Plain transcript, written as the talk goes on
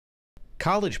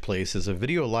College Place is a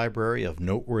video library of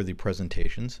noteworthy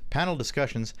presentations, panel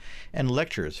discussions, and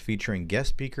lectures featuring guest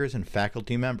speakers and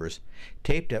faculty members,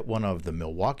 taped at one of the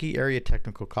Milwaukee Area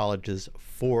Technical College's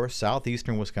 4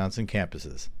 southeastern Wisconsin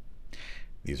campuses.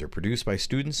 These are produced by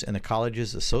students in the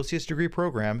college's Associate's Degree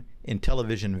Program in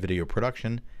Television Video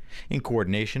Production in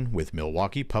coordination with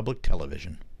Milwaukee Public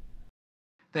Television.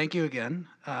 Thank you again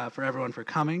for everyone for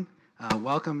coming.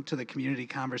 Welcome to the Community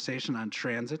Conversation on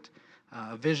Transit,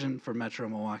 a vision for Metro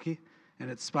Milwaukee, and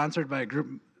it's sponsored by a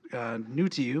group new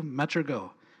to you, Metro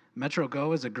Go. Metro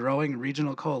Go is a growing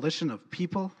regional coalition of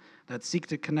people that seek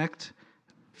to connect,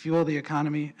 fuel the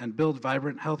economy, and build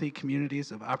vibrant, healthy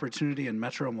communities of opportunity in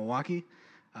Metro Milwaukee.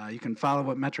 You can follow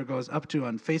what Metro Go is up to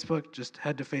on Facebook. Just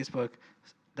head to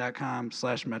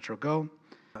facebook.com/MetroGo.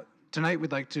 Tonight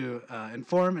we'd like to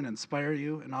inform and inspire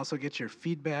you and also get your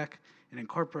feedback and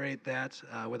incorporate that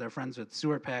with our friends at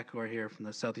Sewer Pack, who are here from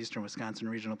the Southeastern Wisconsin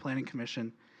Regional Planning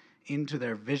Commission, into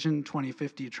their Vision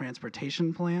 2050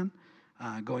 transportation plan,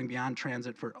 going beyond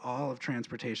transit for all of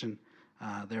transportation.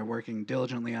 They're working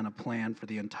diligently on a plan for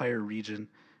the entire region,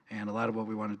 and a lot of what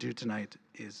we want to do tonight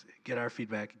is get our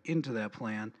feedback into that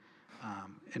plan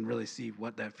and really see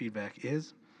what that feedback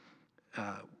is.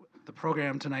 The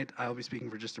program tonight, I'll be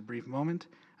speaking for just a brief moment.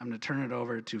 I'm going to turn it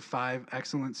over to 5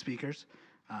 excellent speakers.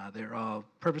 They're all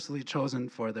purposely chosen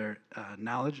for their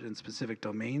knowledge in specific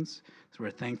domains, so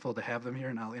we're thankful to have them here,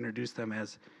 and I'll introduce them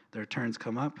as their turns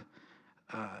come up.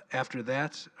 After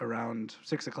that, around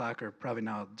 6 o'clock, or probably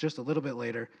now just a little bit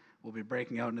later, we'll be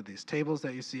breaking out into these tables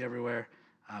that you see everywhere.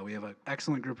 We have an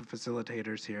excellent group of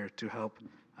facilitators here to help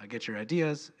get your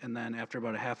ideas, and then after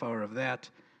about a half hour of that,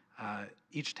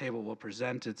 each table will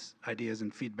present its ideas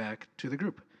and feedback to the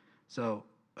group. So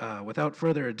without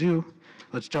further ado,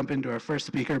 let's jump into our first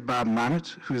speaker, Bob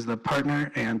Monnet, who's the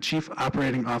partner and chief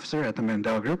operating officer at the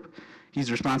Mandel Group.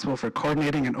 He's responsible for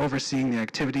coordinating and overseeing the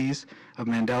activities of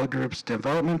Mandel Group's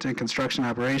development and construction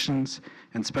operations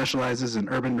and specializes in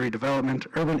urban redevelopment,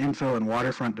 urban infill, and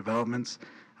waterfront developments.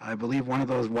 I believe one of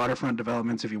those waterfront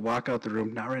developments, if you walk out the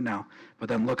room, not right now, but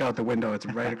then look out the window, it's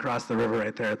right across the river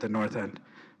right there at the north end.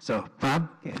 So, Bob?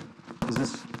 Okay. Is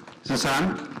this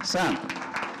on? It's on.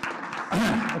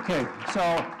 Okay,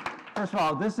 so first of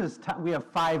all, we have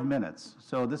 5 minutes,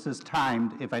 so this is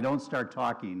timed. If I don't start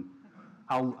talking,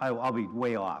 I'll be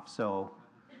way off. So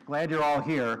glad you're all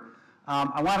here.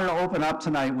 I wanted to open up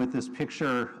tonight with this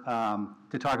picture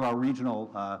to talk about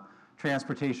regional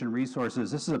transportation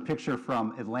resources. This is a picture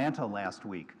from Atlanta last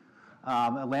week.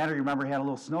 Atlanta, you remember, had a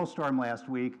little snowstorm last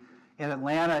week, and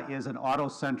Atlanta is an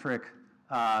auto-centric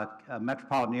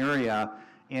metropolitan area,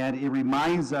 and it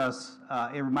reminds us,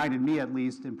 it reminded me at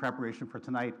least in preparation for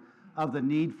tonight, of the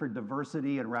need for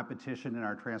diversity and repetition in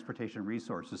our transportation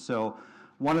resources. So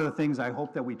one of the things I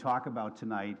hope that we talk about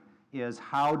tonight is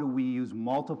how do we use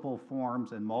multiple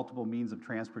forms and multiple means of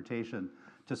transportation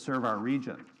to serve our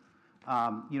region.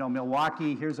 You know,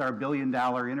 Milwaukee, here's our $1 billion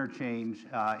interchange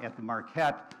at the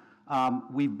Marquette.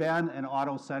 We've been an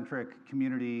auto-centric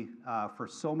community for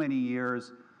so many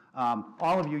years.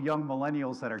 All of you young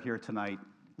millennials that are here tonight,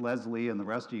 Leslie and the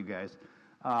rest of you guys,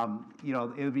 you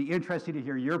know, it would be interesting to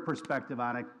hear your perspective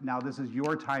on it. Now, this is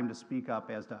your time to speak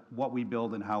up as to what we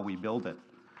build and how we build it.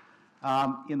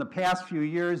 In the past few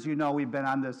years, you know, we've been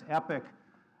on this epic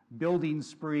building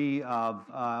spree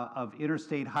of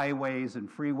interstate highways and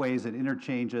freeways and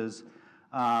interchanges,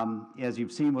 as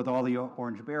you've seen with all the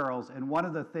orange barrels. And one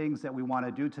of the things that we want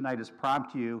to do tonight is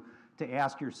prompt you to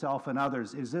ask yourself and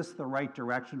others, is this the right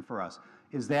direction for us?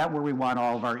 Is that where we want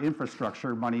all of our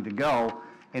infrastructure money to go?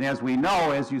 And as we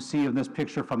know, as you see in this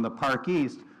picture from the Park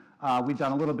East, we've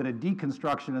done a little bit of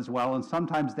deconstruction as well, and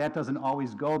sometimes that doesn't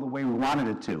always go the way we wanted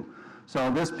it to.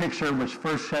 So this picture, which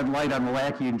first shed light on the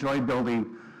Lackey and Joy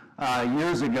building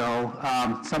years ago,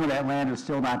 some of that land is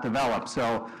still not developed.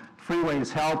 So freeways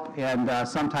help, and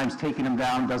sometimes taking them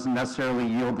down doesn't necessarily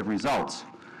yield the results.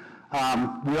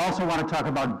 We also want to talk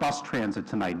about bus transit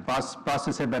tonight.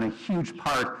 Buses have been a huge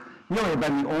part, really have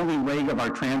been the only leg of our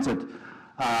transit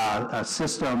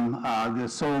system, the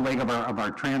sole leg of our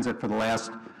transit for the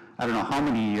last, I don't know how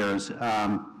many years.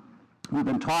 We've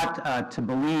been taught to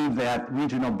believe that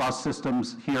regional bus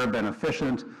systems here have been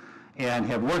efficient and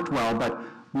have worked well, but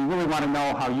we really want to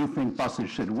know how you think buses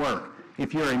should work.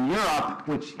 If you're in Europe,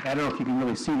 which I don't know if you can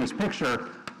really see this picture,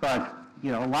 but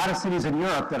you know, a lot of cities in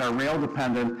Europe that are rail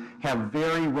dependent have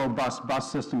very robust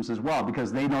bus systems as well,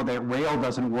 because they know that rail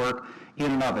doesn't work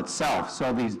in and of itself.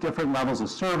 So these different levels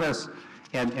of service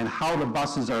and how the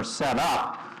buses are set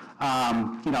up,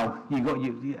 you know,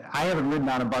 I haven't ridden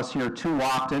on a bus here too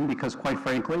often because, quite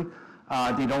frankly,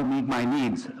 They don't meet my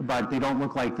needs, but they don't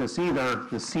look like this either.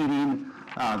 The seating,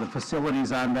 the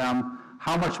facilities on them,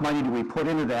 how much money do we put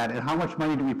into that, and how much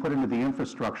money do we put into the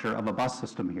infrastructure of a bus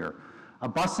system here? A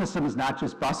bus system is not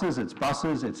just buses, it's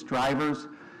drivers,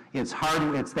 it's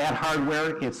that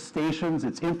hardware, it's stations,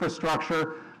 it's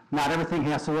infrastructure. Not everything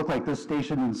has to look like this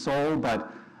station in Seoul,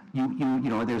 but you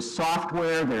know, there's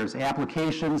software, there's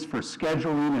applications for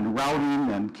scheduling and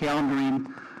routing and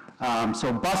calendaring.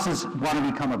 So buses want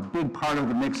to become a big part of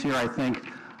the mix here, I think,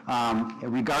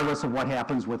 regardless of what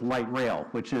happens with light rail,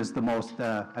 which is the most,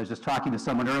 I was just talking to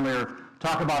someone earlier,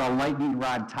 talk about a lightning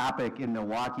rod topic in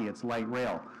Milwaukee, it's light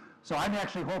rail. So I'm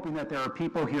actually hoping that there are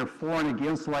people here for and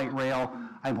against light rail.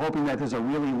 I'm hoping that there's a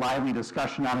really lively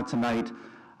discussion on it tonight.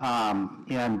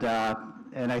 And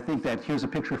I think that here's a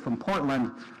picture from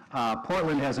Portland.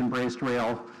 Portland has embraced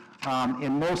rail.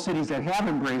 And most cities that have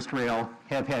embraced rail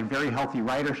have had very healthy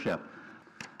ridership.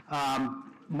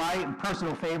 My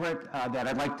personal favorite that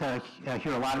I'd like to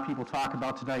hear a lot of people talk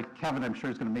about tonight, Kevin I'm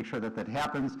sure is going to make sure that that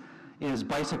happens, is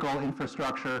bicycle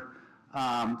infrastructure.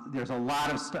 There's a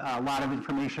lot of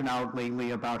information out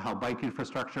lately about how bike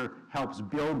infrastructure helps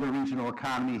build the regional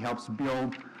economy, helps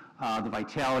build the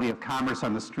vitality of commerce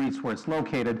on the streets where it's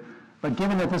located. But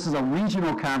given that this is a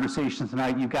regional conversation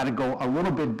tonight, you've got to go a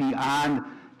little bit beyond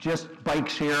just bike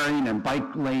sharing and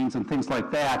bike lanes and things like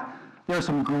that. There are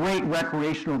some great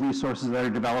recreational resources that are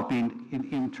developing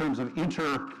in terms of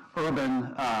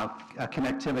inter-urban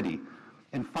connectivity.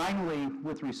 And finally,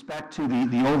 with respect to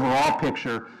the overall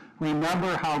picture,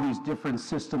 remember how these different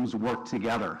systems work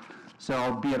together.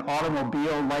 So be it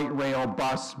automobile, light rail,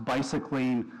 bus,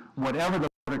 bicycling, whatever the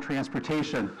mode of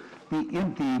transportation, the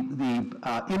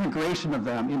integration of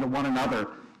them into one another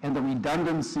and the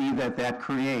redundancy that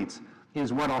creates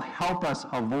is what will help us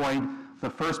avoid the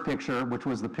first picture, which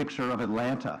was the picture of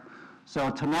Atlanta. So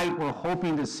tonight we're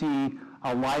hoping to see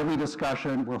a lively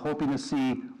discussion. We're hoping to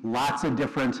see lots of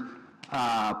different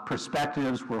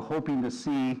perspectives. We're hoping to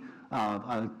see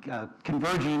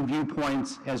converging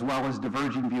viewpoints as well as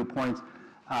diverging viewpoints.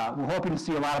 We're hoping to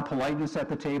see a lot of politeness at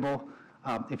the table.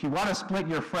 If you want to split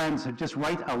your friends, just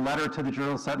write a letter to the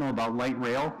Journal-Sentinel about light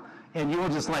rail, and you will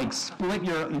just like split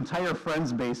your entire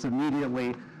friends base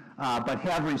immediately, but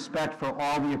have respect for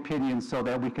all the opinions so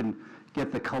that we can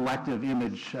get the collective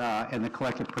image and the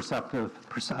collective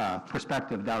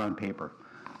perspective down on paper.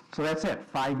 So that's it,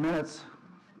 5 minutes.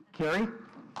 Carrie?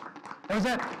 That was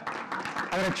it.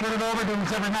 I'm going to turn it over to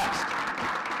who's ever next.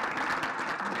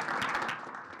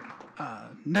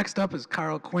 Next up is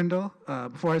Carl Quindle.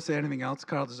 Before I say anything else,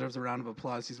 Carl deserves a round of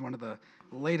applause. He's one of the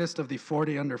latest of the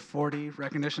 40 under 40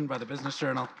 recognition by the Business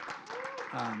Journal.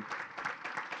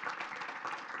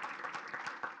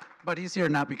 But he's here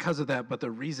not because of that, but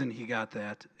the reason he got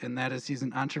that, and that is he's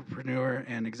an entrepreneur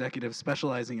and executive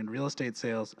specializing in real estate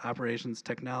sales, operations,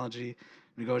 technology,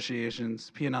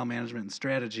 negotiations, P&L management, and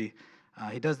strategy.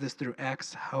 He does this through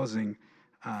Axe Housing,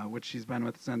 which he's been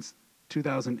with since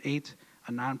 2008,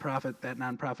 a nonprofit. That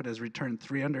nonprofit has returned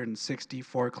 360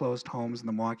 foreclosed homes in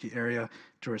the Milwaukee area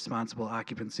to responsible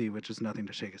occupancy, which is nothing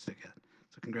to shake a stick at.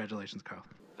 So congratulations, Carl.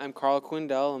 I'm Carl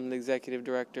Quindle. I'm the executive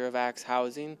director of Axe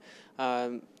Housing,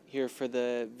 here for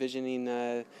the visioning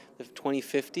the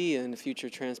 2050 and the future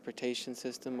transportation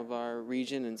system of our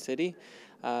region and city.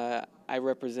 I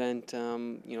represent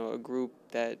a group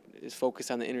that is focused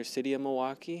on the inner city of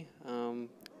Milwaukee.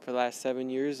 For the last 7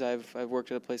 years, I've worked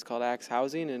at a place called Axe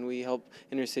Housing, and we help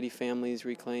inner city families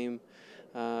reclaim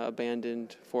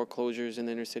abandoned foreclosures in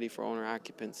the inner city for owner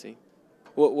occupancy.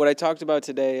 What I talked about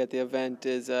today at the event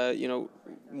is,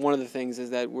 one of the things is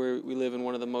that we live in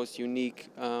one of the most unique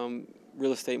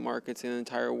real estate markets in the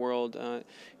entire world.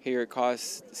 Here it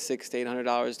costs $600 to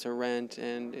 $800 to rent,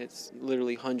 and it's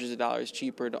literally hundreds of dollars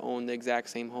cheaper to own the exact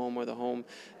same home or the home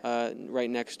right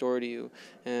next door to you.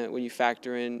 And when you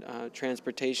factor in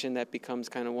transportation, that becomes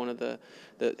kind of one of the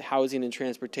housing and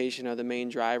transportation are the main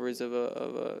drivers of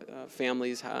a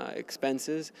family's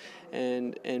expenses.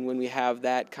 And when we have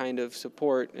that kind of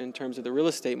support in terms of the real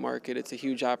estate market, it's a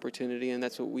huge opportunity, and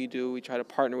that's what we do. We try to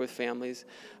partner with families.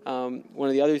 One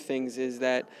of the other things is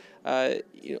that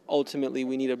ultimately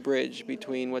we need a bridge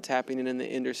between what's happening in the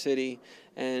inner city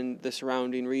and the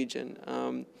surrounding region.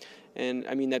 And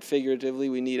I mean that figuratively.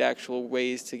 We need actual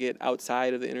ways to get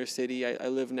outside of the inner city. I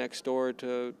live next door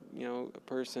to a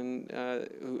person,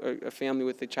 a family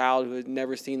with a child who had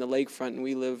never seen the lakefront, and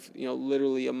we live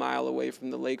literally a mile away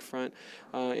from the lakefront,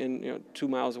 and 2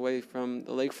 miles away from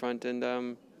the lakefront.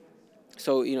 And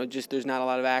So, just there's not a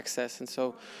lot of access. And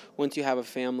so once you have a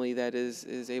family that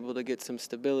is able to get some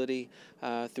stability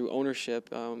through ownership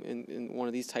in one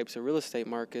of these types of real estate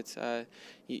markets,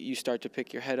 you start to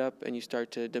pick your head up and you start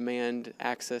to demand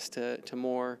access to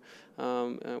more,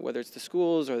 whether it's the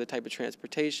schools or the type of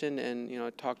transportation. And, I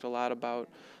talked a lot about,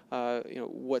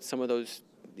 what some of those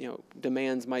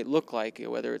demands might look like,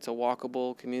 whether it's a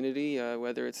walkable community,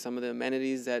 whether it's some of the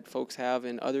amenities that folks have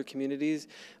in other communities.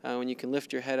 When you can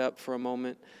lift your head up for a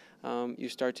moment, you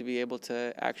start to be able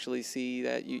to actually see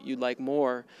that you'd like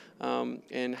more.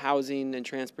 And housing and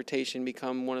transportation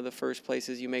become one of the first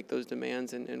places you make those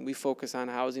demands. And we focus on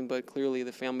housing, but clearly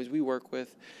the families we work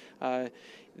with,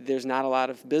 there's not a lot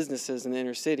of businesses in the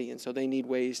inner city, and so they need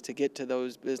ways to get to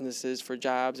those businesses for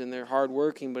jobs, and they're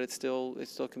hardworking, but it still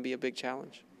can be a big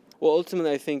challenge. Well,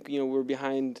 ultimately, I think we're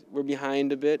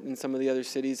behind a bit, and some of the other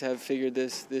cities have figured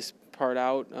this part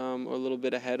out a little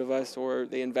bit ahead of us, or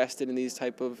they invested in these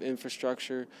type of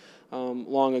infrastructure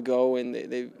long ago, and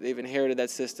they've inherited that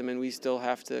system, and we still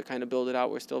have to kind of build it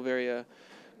out. We're still very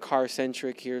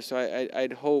car-centric here, so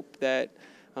I'd hope that.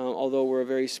 Although we're a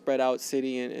very spread out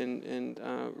city and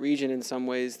region in some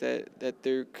ways, that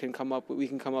we can come up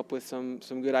with some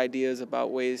good ideas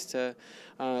about ways to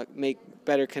make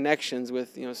better connections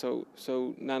with,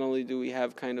 so not only do we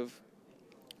have kind of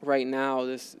right now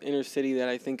this inner city that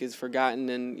I think is forgotten,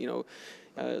 and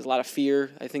there's a lot of fear,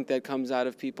 I think, that comes out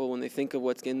of people when they think of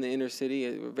what's in the inner city,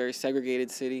 a very segregated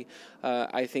city.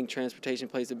 I think transportation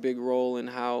plays a big role in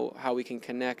how we can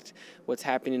connect what's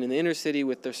happening in the inner city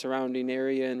with the surrounding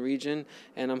area and region.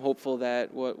 And I'm hopeful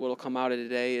that what will come out of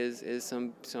today is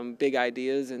some big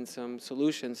ideas and some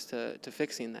solutions to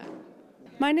fixing that.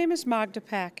 My name is Magda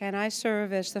Peck, and I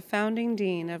serve as the founding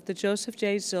dean of the Joseph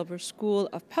J. Zilber School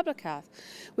of Public Health,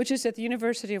 which is at the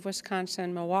University of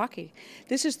Wisconsin-Milwaukee.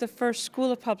 This is the first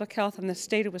school of public health in the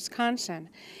state of Wisconsin,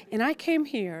 and I came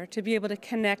here to be able to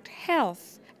connect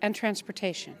health and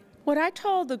transportation. What I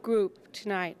told the group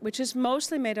tonight, which is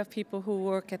mostly made of people who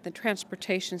work at the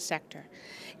transportation sector,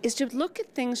 is to look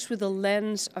at things through the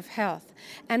lens of health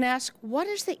and ask, what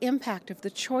is the impact of the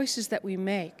choices that we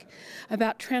make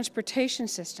about transportation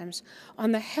systems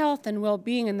on the health and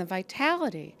well-being and the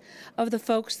vitality of the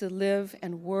folks that live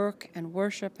and work and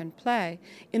worship and play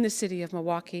in the city of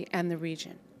Milwaukee and the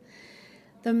region.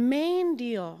 The main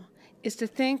deal is to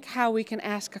think how we can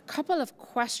ask a couple of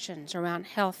questions around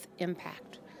health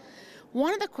impact.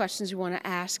 One of the questions we want to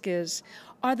ask is,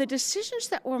 are the decisions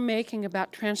that we're making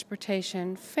about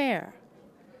transportation fair?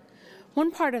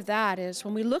 One part of that is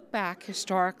when we look back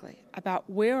historically about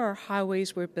where our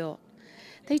highways were built,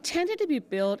 they tended to be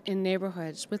built in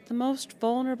neighborhoods with the most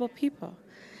vulnerable people.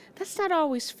 That's not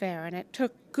always fair, and it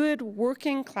took good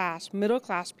working class, middle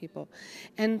class people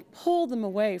and pulled them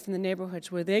away from the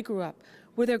neighborhoods where they grew up,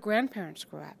 where their grandparents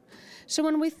grew up. So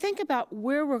when we think about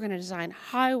where we're going to design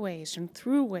highways and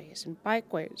throughways and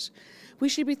bikeways, we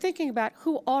should be thinking about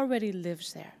who already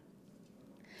lives there.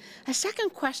 A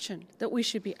second question that we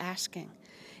should be asking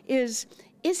is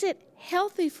it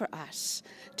healthy for us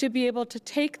to be able to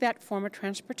take that form of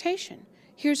transportation?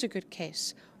 Here's a good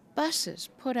case. Buses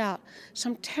put out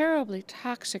some terribly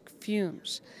toxic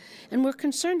fumes, and we're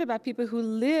concerned about people who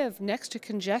live next to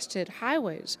congested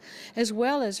highways as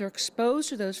well as are exposed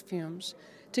to those fumes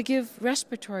to give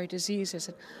respiratory diseases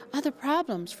and other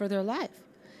problems for their life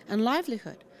and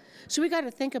livelihood. So we got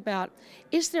to think about,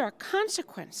 is there a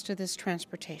consequence to this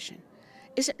transportation?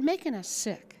 Is it making us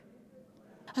sick?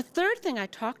 A third thing I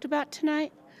talked about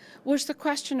tonight was the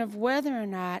question of whether or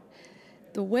not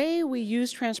the way we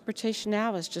use transportation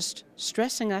now is just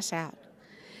stressing us out.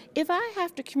 If I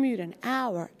have to commute an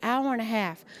hour, hour and a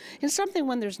half, and something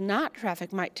when there's not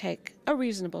traffic might take a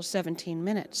reasonable 17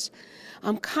 minutes,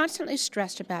 I'm constantly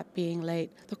stressed about being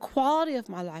late. The quality of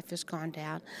my life has gone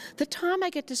down. The time I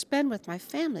get to spend with my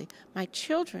family, my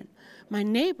children, my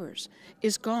neighbors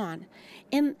is gone.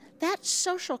 And that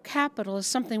social capital is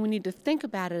something we need to think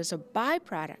about as a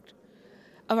byproduct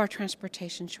of our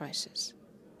transportation choices.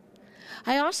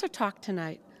 I also talked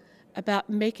tonight about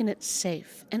making it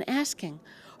safe and asking,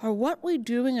 are what we're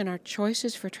doing in our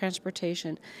choices for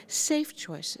transportation safe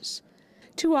choices?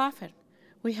 Too often,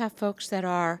 we have folks that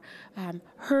are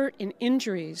hurt and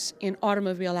injuries in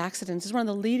automobile accidents. It's one of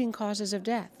the leading causes of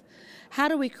death. How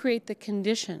do we create the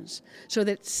conditions so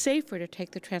that it's safer to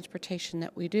take the transportation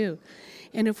that we do?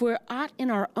 And if we're not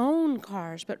in our own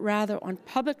cars, but rather on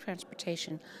public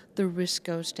transportation, the risk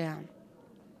goes down.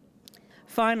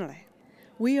 Finally,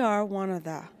 we are one of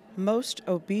the most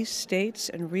obese states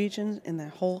and regions in the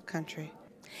whole country.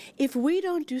 If we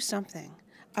don't do something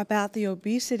about the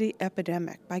obesity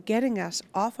epidemic by getting us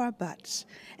off our butts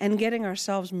and getting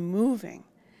ourselves moving,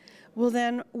 well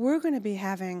then we're going to be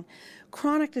having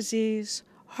chronic disease,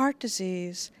 heart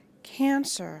disease,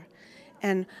 cancer,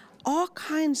 and all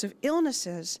kinds of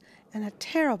illnesses and a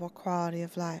terrible quality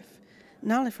of life,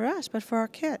 not only for us, but for our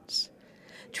kids.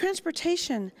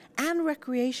 Transportation and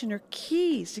recreation are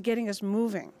keys to getting us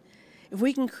moving. If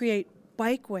we can create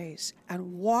bikeways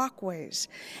and walkways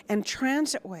and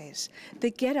transitways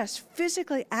that get us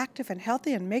physically active and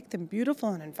healthy and make them beautiful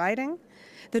and inviting,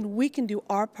 then we can do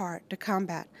our part to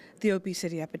combat the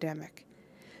obesity epidemic.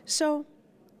 So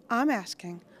I'm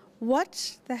asking,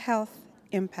 what's the health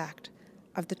impact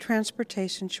of the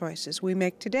transportation choices we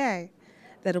make today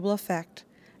that it will affect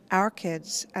our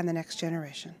kids and the next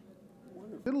generation?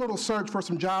 Did a little search for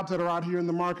some jobs that are out here in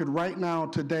the market right now,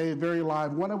 today, very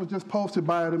live. One that was just posted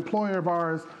by an employer of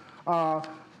ours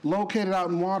located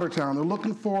out in Watertown. They're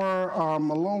looking for a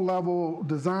low-level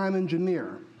design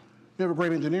engineer. We have a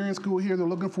great engineering school here. They're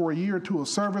looking for a year or two of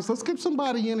service. Let's get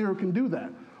somebody in here who can do that.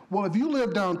 Well, if you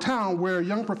live downtown where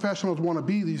young professionals want to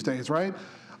be these days, right?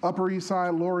 Upper East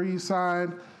Side, Lower East Side,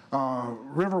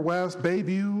 River West,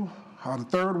 Bayview, the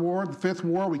 3rd Ward, the 5th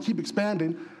Ward, we keep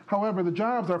expanding. However, the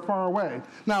jobs are far away.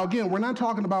 Now, again, we're not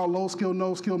talking about low-skill,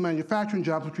 no-skill manufacturing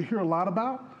jobs, which we hear a lot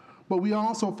about, but we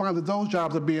also find that those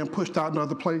jobs are being pushed out in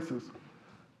other places.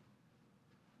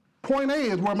 Point A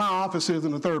is where my office is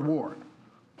in the 3rd Ward.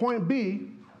 Point B,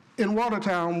 in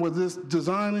Watertown, where this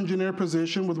design engineer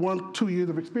position with 1-2 years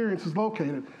of experience is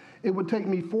located, it would take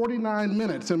me 49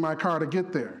 minutes in my car to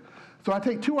get there. So I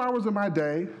take 2 hours of my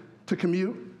day to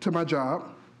commute to my job,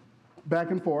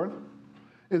 back and forth.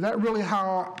 Is that really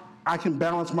how I can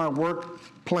balance my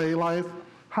work-play life?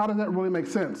 How does that really make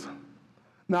sense?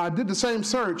 Now, I did the same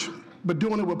search, but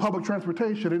doing it with public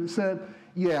transportation, and it said,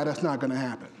 yeah, that's not going to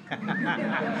happen.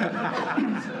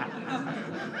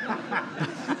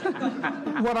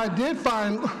 What I did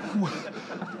find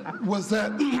was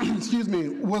that, excuse me,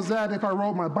 was that if I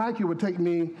rode my bike, it would take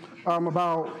me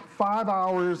about 5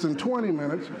 hours and 20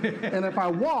 minutes, and if I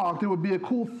walked, it would be a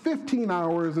cool 15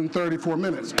 hours and 34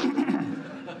 minutes.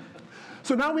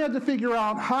 So now we have to figure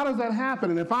out, how does that happen?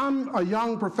 And if I'm a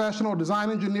young professional design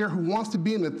engineer who wants to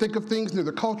be in the thick of things, near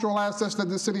the cultural assets that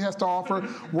this city has to offer,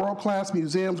 world-class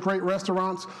museums, great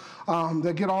restaurants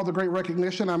that get all the great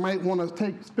recognition, I might want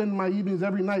to spend my evenings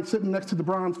every night sitting next to the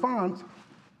bronze fonts.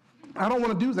 I don't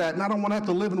want to do that, and I don't want to have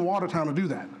to live in Watertown to do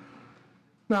that.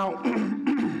 Now,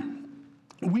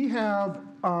 we have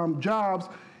jobs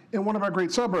in one of our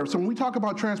great suburbs. So when we talk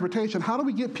about transportation, how do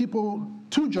we get people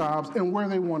to jobs and where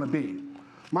they want to be?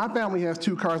 My family has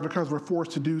 2 cars because we're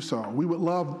forced to do so. We would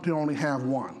love to only have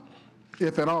one,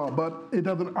 if at all, but it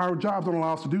doesn't. Our jobs don't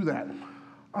allow us to do that.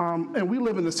 And we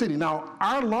live in the city. Now,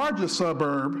 our largest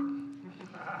suburb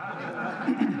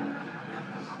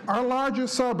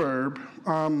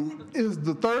is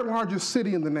the 3rd largest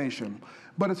city in the nation,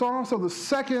 but it's also the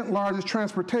 2nd largest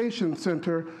transportation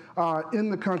center in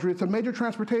the country. It's a major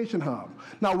transportation hub.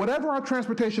 Now, whatever our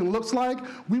transportation looks like,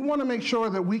 we want to make sure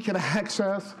that we can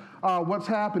access what's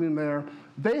happening there.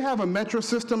 They have a metro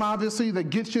system, obviously,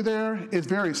 that gets you there. It's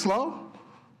very slow.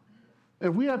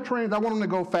 If we have trains, I want them to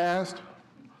go fast.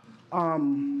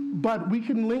 But we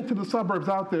can link to the suburbs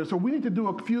out there. So we need to do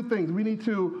a few things. We need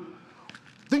to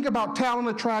think about talent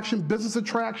attraction, business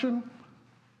attraction,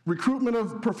 recruitment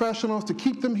of professionals to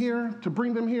keep them here, to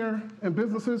bring them here, and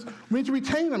businesses. We need to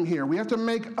retain them here. We have to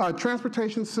make a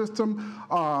transportation system,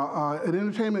 an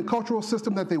entertainment, cultural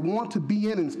system that they want to be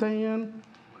in and stay in.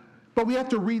 But we have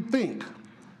to rethink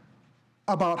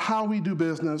about how we do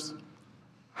business,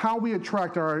 how we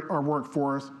attract our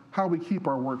workforce, how we keep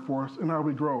our workforce, and how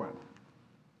we grow it.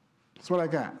 That's what I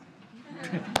got.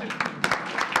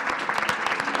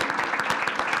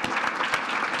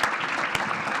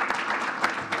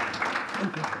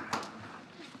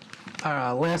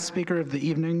 Our last speaker of the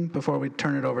evening, before we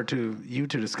turn it over to you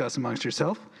to discuss amongst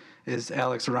yourself, is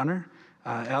Alex Runner.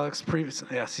 Alex,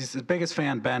 yes, he's the biggest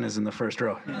fan. Ben is in the first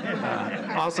row.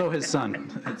 Also his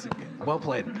son. It's well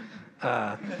played.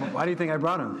 Why do you think I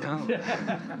brought him?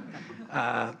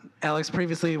 Alex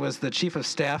previously was the chief of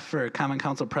staff for Common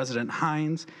Council President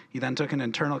Hines. He then took an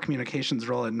internal communications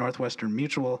role at Northwestern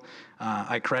Mutual.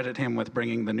 I credit him with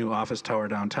bringing the new office tower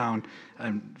downtown.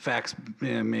 Facts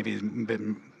maybe a bit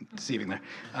deceiving there.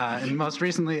 And most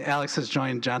recently, Alex has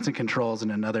joined Johnson Controls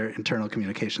in another internal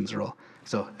communications role.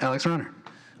 So, Alex Runner.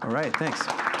 All right, thanks.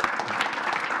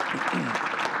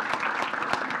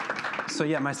 So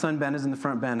yeah, my son Ben is in the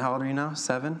front. Ben, how old are you now?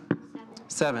 7?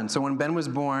 7. So when Ben was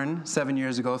born 7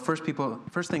 years ago, first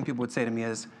thing people would say to me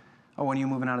is, "Oh, when are you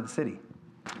moving out of the city?"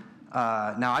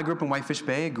 Now, I grew up in Whitefish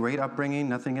Bay, great upbringing,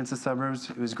 nothing against the suburbs,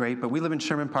 it was great. But we live in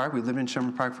Sherman Park. We lived in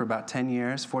Sherman Park for about 10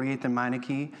 years, 48th and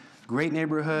Meineke. Great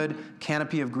neighborhood,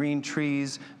 canopy of green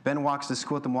trees. Ben walks to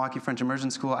school at the Milwaukee French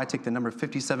Immersion School. I take the number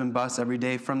 57 bus every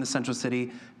day from the Central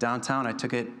City downtown. I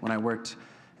took it when I worked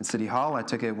in City Hall. I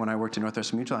took it when I worked in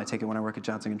Northwestern Mutual. I take it when I work at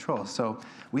Johnson Controls. So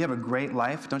we have a great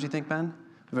life, don't you think, Ben?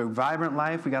 We have a vibrant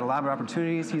life. We got a lot of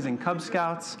opportunities. He's in Cub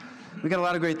Scouts. We got a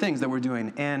lot of great things that we're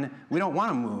doing, and we don't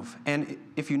want to move. And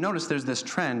if you notice, there's this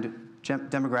trend.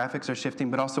 Demographics are shifting,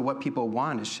 but also what people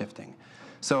want is shifting.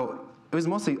 So it was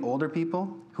mostly older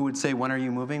people who would say, when are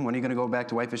you moving? When are you going to go back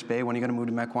to Whitefish Bay? When are you going to move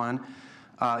to Mequon?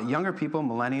 Younger people,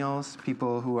 millennials,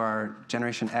 people who are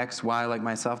Generation X, Y, like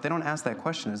myself, they don't ask that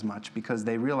question as much because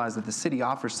they realize that the city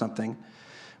offers something,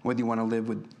 whether you want to live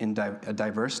in a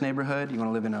diverse neighborhood, you want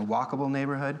to live in a walkable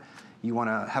neighborhood, you want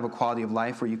to have a quality of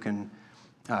life where you can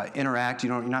interact,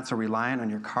 you're not so reliant on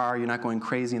your car, you're not going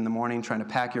crazy in the morning trying to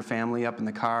pack your family up in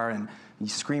the car and you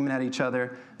screaming at each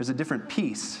other. There's a different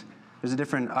peace. There's a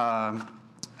different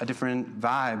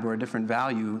vibe or a different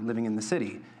value living in the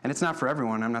city. And it's not for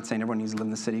everyone. I'm not saying everyone needs to live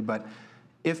in the city, but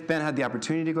if Ben had the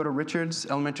opportunity to go to Richards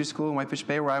Elementary School in Whitefish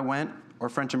Bay, where I went, or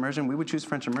French Immersion, we would choose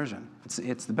French Immersion.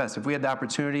 It's the best. If we had the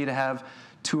opportunity to have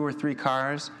 2 or 3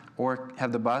 cars or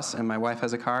have the bus, and my wife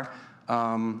has a car,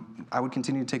 I would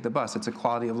continue to take the bus. It's a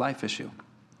quality of life issue.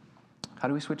 How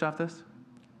do we switch off this?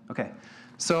 Okay.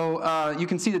 So you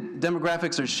can see the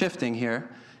demographics are shifting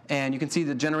here. And you can see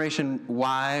the Generation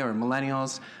Y or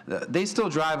millennials, they still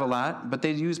drive a lot, but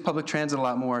they use public transit a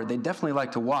lot more. They definitely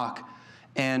like to walk.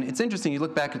 And it's interesting, you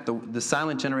look back at the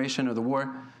silent generation or the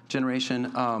war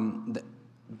generation, the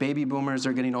baby boomers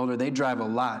are getting older. They drive a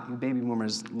lot. Baby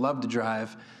boomers love to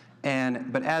drive.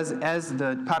 But as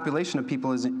the population of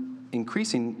people is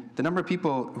increasing, the number of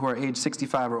people who are age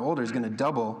 65 or older is going to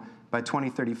double by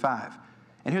 2035.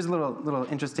 And here's a little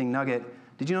interesting nugget.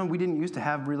 Did you know we didn't used to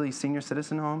have really senior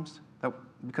citizen homes?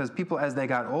 Because people, as they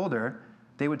got older,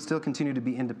 they would still continue to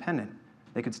be independent.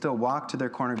 They could still walk to their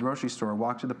corner grocery store,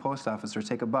 walk to the post office, or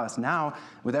take a bus. Now,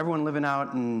 with everyone living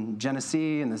out in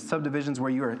Genesee and the subdivisions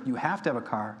where you have to have a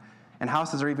car, and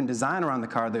houses are even designed around the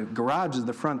car, the garage is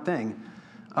the front thing.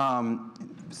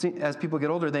 As people get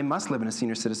older, they must live in a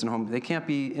senior citizen home. They can't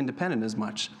be independent as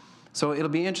much. So it'll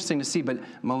be interesting to see. But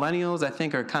millennials, I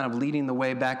think, are kind of leading the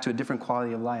way back to a different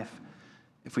quality of life.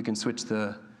 If we can switch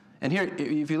the, and here,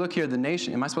 if you look here, the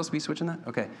nation, am I supposed to be switching that?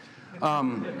 Okay.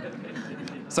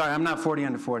 Sorry, I'm not 40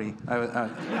 under 40.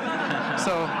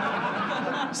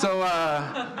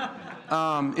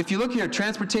 If you look here,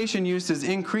 transportation use is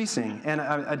increasing. And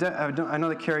I know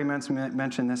that Carrie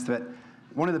mentioned this, that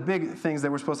one of the big things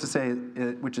that we're supposed to say,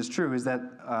 which is true, is that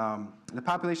the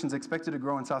population is expected to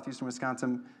grow in southeastern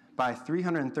Wisconsin by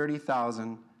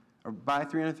 330,000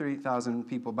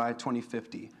 people by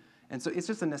 2050. And so it's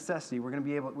just a necessity. We're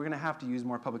going to have to use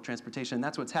more public transportation, and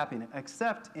that's what's happening,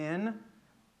 except in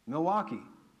Milwaukee.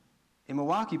 In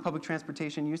Milwaukee, public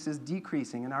transportation use is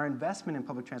decreasing, and our investment in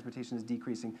public transportation is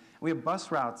decreasing. We have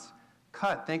bus routes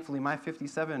cut. Thankfully, my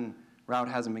 57 route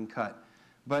hasn't been cut.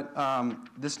 But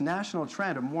this national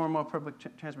trend of more and more public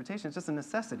transportation is just a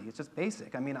necessity. It's just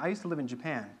basic. I mean, I used to live in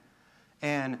Japan,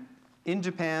 and in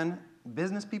Japan,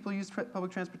 business people use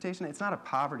public transportation. It's not a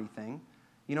poverty thing.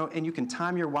 You know, and you can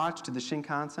time your watch to the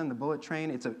Shinkansen, the bullet train.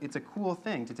 It's a cool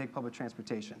thing to take public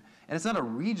transportation. And it's not a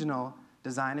regional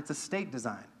design, it's a state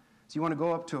design. So you want to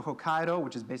go up to Hokkaido,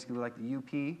 which is basically like the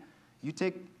UP, you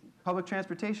take public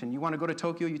transportation. You want to go to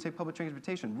Tokyo, you take public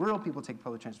transportation. Rural people take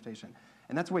public transportation.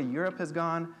 And that's the way Europe has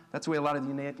gone. That's the way a lot of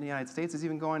the United States is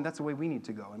even going. That's the way we need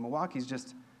to go. And Milwaukee's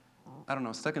just, I don't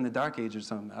know, stuck in the dark age or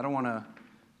something. I don't want to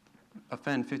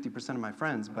offend 50% of my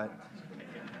friends, but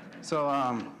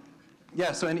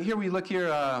yeah, so and here we look here,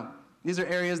 these are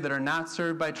areas that are not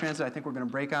served by transit. I think we're going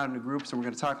to break out into groups, and we're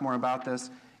going to talk more about this.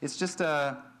 It's just, we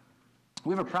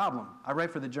have a problem. I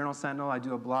write for the Journal Sentinel. I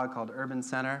do a blog called Urban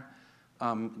Center.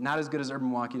 Not as good as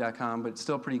urbanmilwaukee.com, but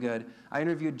still pretty good. I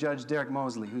interviewed Judge Derek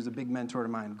Mosley, who's a big mentor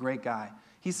of mine, great guy.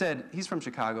 He said, he's from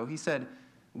Chicago. He said,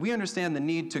 we understand the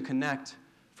need to connect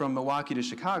from Milwaukee to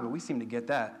Chicago. We seem to get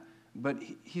that. But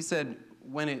he said,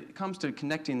 when it comes to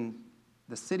connecting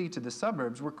the city to the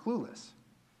suburbs, we're clueless.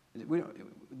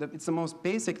 It's the most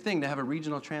basic thing to have a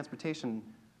regional transportation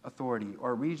authority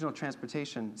or a regional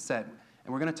transportation set.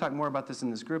 And we're going to talk more about this in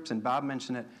these groups, and Bob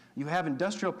mentioned it. You have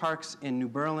industrial parks in New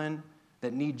Berlin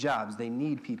that need jobs. They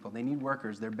need people. They need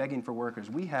workers. They're begging for workers.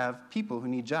 We have people who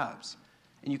need jobs,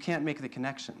 and you can't make the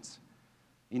connections.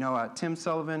 You know, Tim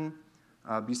Sullivan,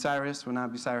 Bucyrus, well,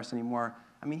 not Bucyrus anymore.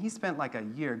 I mean, he spent like a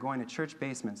year going to church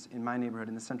basements in my neighborhood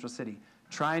in the Central City,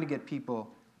 trying to get people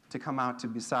to come out to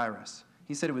Bucyrus.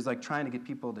 He said it was like trying to get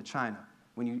people to China.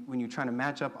 When you're trying to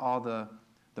match up all the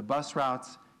bus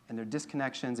routes and their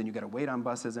disconnections, and you got to wait on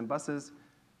buses, and buses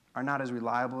are not as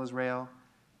reliable as rail,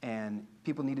 and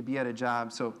people need to be at a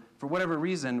job. So for whatever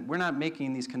reason, we're not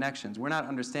making these connections. We're not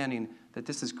understanding that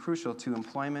this is crucial to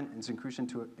employment and it's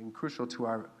crucial to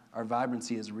our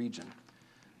vibrancy as a region.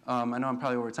 I know I'm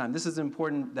probably over time. This is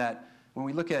important that when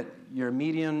we look at your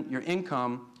median, your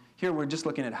income, here we're just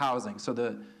looking at housing.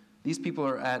 So these people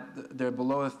are they're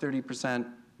below a 30%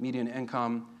 median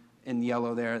income in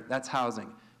yellow there. That's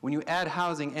housing. When you add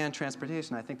housing and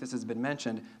transportation, I think this has been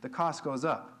mentioned, the cost goes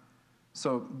up.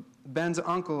 So Ben's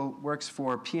uncle works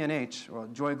for P&H, or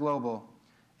Joy Global,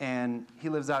 and he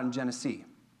lives out in Genesee.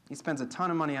 He spends a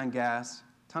ton of money on gas,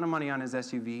 a ton of money on his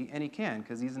SUV, and he can,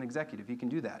 because he's an executive. He can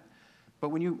do that.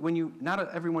 But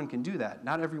not everyone can do that.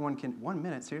 Not everyone can, 1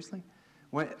 minute, seriously?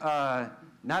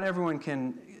 Not everyone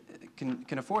can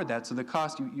afford that, so the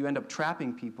cost, you end up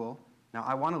trapping people. Now,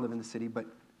 I want to live in the city, but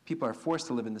people are forced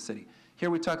to live in the city. Here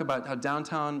we talk about how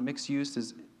downtown mixed use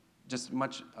is just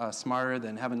much smarter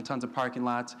than having tons of parking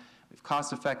lots. We've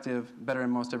cost-effective, better in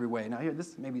most every way. Now here,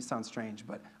 this maybe sounds strange,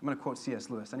 but I'm going to quote C.S.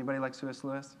 Lewis. Anybody like C.S.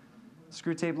 Lewis?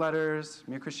 Screw Tape Letters,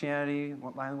 Mere Christianity,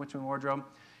 Lion, the Witch, and Wardrobe.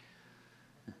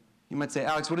 You might say,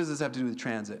 Alex, what does this have to do with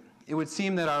transit? It would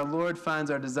seem that our Lord finds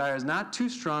our desires not too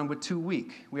strong, but too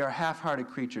weak. We are half-hearted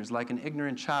creatures, like an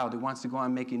ignorant child who wants to go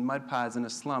on making mud pies in a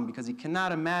slum because he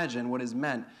cannot imagine what is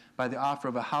meant by the offer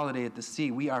of a holiday at the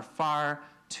sea. We are far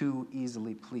too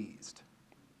easily pleased.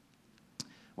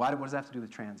 What does that have to do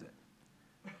with transit?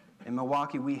 In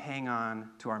Milwaukee, we hang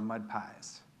on to our mud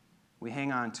pies. We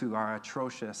hang on to our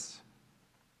atrocious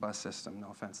bus system, no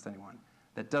offense to anyone,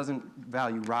 that doesn't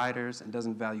value riders and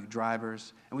doesn't value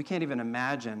drivers, and we can't even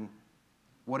imagine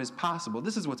what is possible.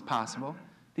 This is what's possible.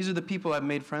 These are the people I've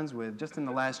made friends with just in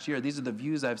the last year. These are the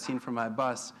views I've seen from my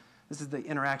bus. This is the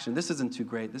interaction. This isn't too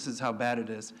great. This is how bad it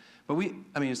is. But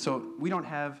so we don't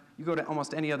have, you go to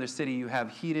almost any other city, you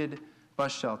have heated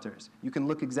bus shelters. You can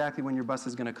look exactly when your bus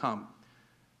is going to come.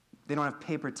 They don't have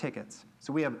paper tickets.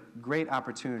 So we have great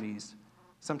opportunities.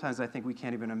 Sometimes I think we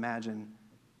can't even imagine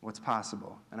what's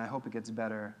possible, and I hope it gets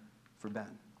better for Ben.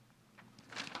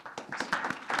 Thanks.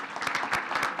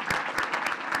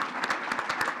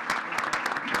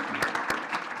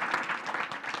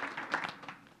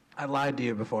 I lied to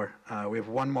you before. We have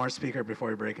one more speaker before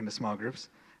we break into small groups,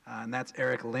 and that's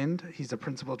Eric Lind. He's a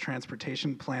principal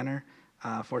transportation planner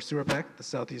for SewerPAC, the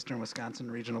Southeastern Wisconsin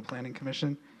Regional Planning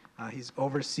Commission. He's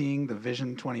overseeing the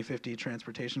Vision 2050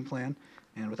 transportation plan.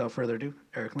 And without further ado,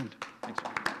 Eric Lind. Thanks.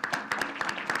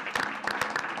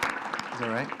 Is that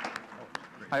all right?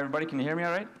 Hi, everybody. Can you hear me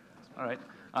all right? All right.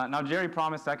 Now, Jerry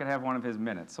promised I could have one of his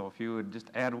minutes, so if you would just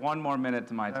add 1 more minute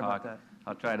to my talk,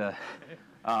 I'll try to.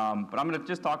 But I'm going to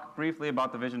just talk briefly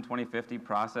about the Vision 2050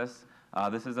 process.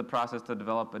 This is a process to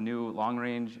develop a new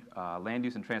long-range land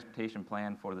use and transportation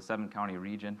plan for the 7-county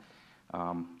region.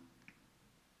 A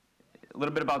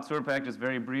little bit about SewerPAC, just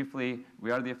very briefly.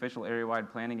 We are the official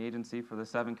area-wide planning agency for the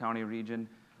 7-county region.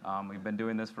 We've been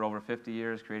doing this for over 50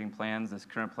 years, creating plans. This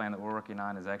current plan that we're working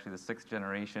on is actually the 6th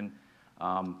generation.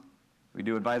 We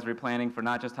do advisory planning for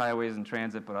not just highways and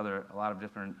transit, but a lot of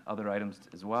different other items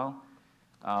as well.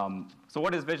 So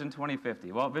what is Vision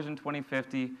 2050? Well, Vision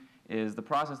 2050 is the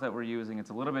process that we're using.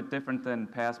 It's a little bit different than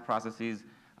past processes.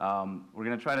 We're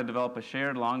going to try to develop a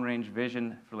shared long-range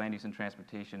vision for land use and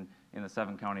transportation in the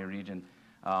 7-county region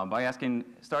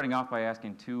starting off by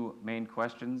asking 2 main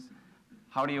questions.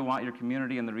 How do you want your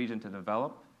community and the region to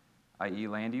develop, i.e.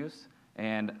 land use?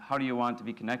 And how do you want to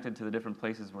be connected to the different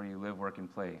places where you live, work,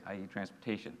 and play, i.e.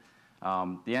 transportation?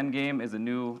 The end game is a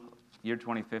new year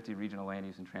 2050 regional land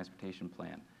use and transportation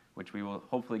plan, which we will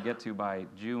hopefully get to by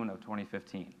June of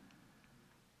 2015.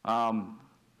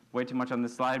 Way too much on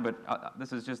this slide, but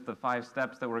this is just the 5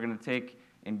 steps that we're going to take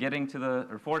in getting to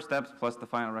or 4 steps plus the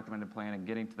final recommended plan and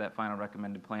getting to that final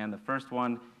recommended plan. The first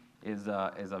one is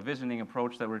a visioning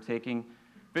approach that we're taking.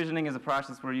 Visioning is a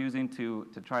process we're using to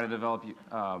try to develop,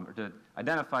 or to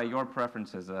identify your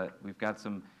preferences. We've got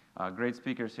some great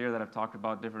speakers here that have talked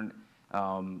about different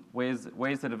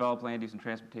ways to develop land use and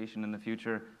transportation in the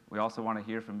future. We also want to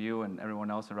hear from you and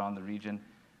everyone else around the region.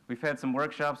 We've had some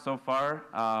workshops so far.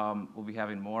 We'll be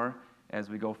having more as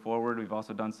we go forward. We've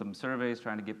also done some surveys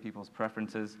trying to get people's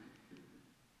preferences.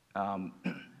 All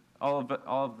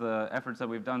of the efforts that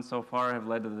we've done so far have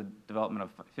led to the development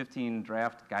of 15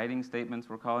 draft guiding statements,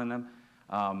 we're calling them.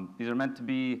 These are meant to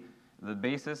be the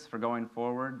basis for going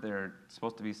forward. They're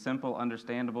supposed to be simple,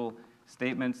 understandable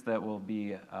statements that will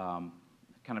be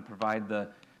kind of provide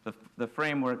the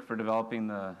framework for developing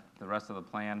the rest of the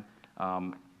plan.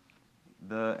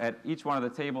 At each one of the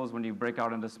tables, when you break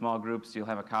out into small groups, you'll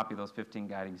have a copy of those 15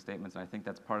 guiding statements, and I think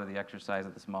that's part of the exercise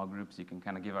at the small groups. You can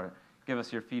kind of give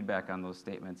us your feedback on those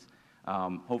statements.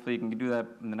 Hopefully you can do that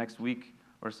in the next week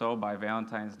or so by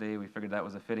Valentine's Day. We figured that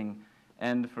was a fitting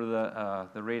end for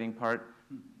the rating part,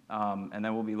 and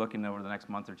then we'll be looking over the next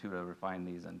month or two to refine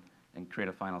these and create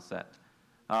a final set.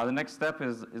 The next step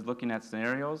is looking at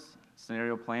scenario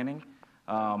planning.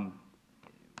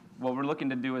 What we're looking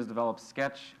to do is develop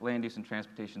sketch, land use, and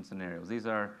transportation scenarios. These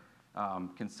are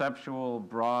conceptual,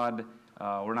 broad.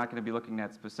 We're not going to be looking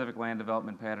at specific land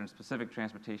development patterns, specific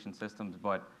transportation systems,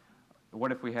 but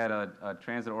what if we had a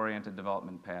transit-oriented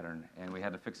development pattern and we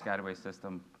had a fixed guideway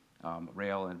system,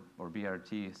 rail or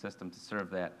BRT system to serve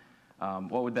that?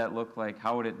 What would that look like?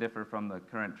 How would it differ from the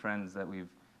current trends that we've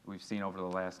seen over the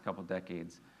last couple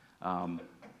decades?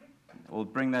 We'll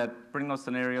bring those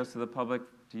scenarios to the public,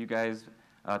 to you guys,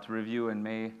 to review in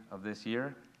May of this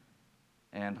year,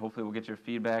 and hopefully we'll get your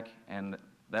feedback, and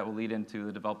that will lead into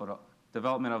the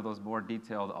development of those more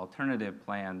detailed alternative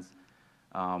plans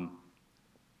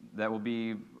that will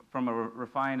be from a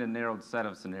refined and narrowed set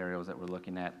of scenarios that we're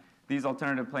looking at. These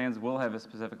alternative plans will have a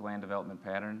specific land development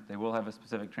pattern. They will have a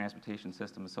specific transportation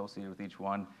system associated with each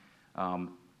one.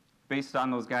 Based on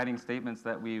those guiding statements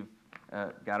that we've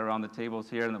got around the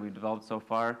tables here and that we've developed so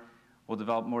far, we'll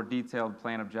develop more detailed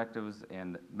plan objectives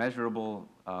and measurable,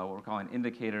 what we're calling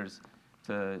indicators,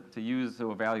 to use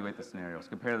to evaluate the scenarios,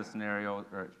 compare the scenario,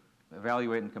 or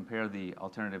evaluate and compare the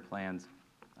alternative plans.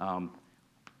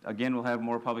 Again, we'll have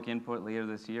more public input later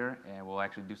this year, and we'll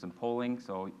actually do some polling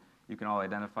so you can all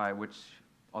identify which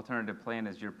alternative plan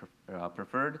is your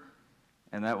preferred,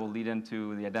 and that will lead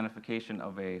into the identification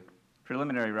of a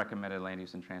preliminary recommended land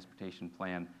use and transportation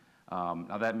plan.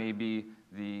 Now that may be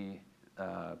the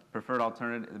preferred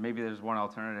alternative. Maybe there's one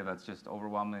alternative that's just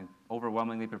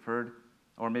overwhelmingly preferred,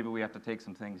 or maybe we have to take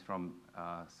some things from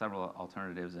several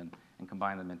alternatives and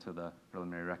combine them into the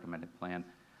preliminary recommended plan.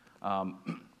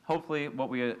 Hopefully what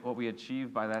we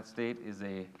achieve by that state is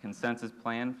a consensus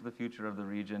plan for the future of the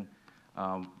region.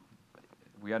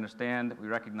 We understand, we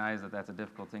recognize that that's a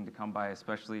difficult thing to come by,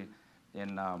 especially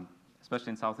in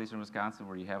southeastern Wisconsin,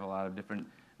 where you have a lot of different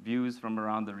views from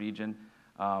around the region.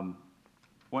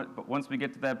 But once we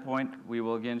get to that point, we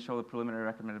will again show the preliminary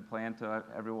recommended plan to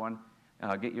everyone,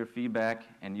 get your feedback,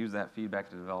 and use that feedback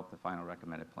to develop the final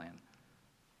recommended plan.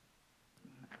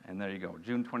 And there you go.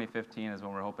 June 2015 is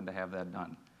when we're hoping to have that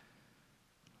done.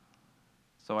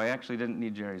 So I actually didn't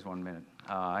need Jerry's 1 minute.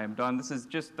 I am done. This is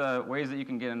just ways that you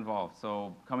can get involved.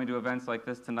 So coming to events like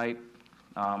this tonight,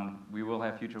 we will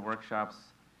have future workshops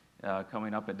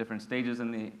coming up at different stages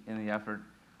in the effort.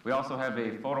 We also have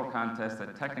a photo contest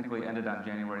that technically ended on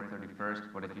January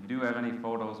 31st, but if you do have any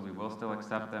photos, we will still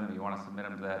accept them. You want to submit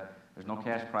them to that. There's no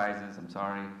cash prizes, I'm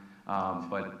sorry,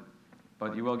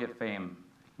 but you will get fame.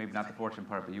 Maybe not the fortune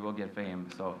part, but you will get fame.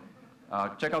 So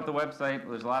check out the website.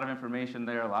 There's a lot of information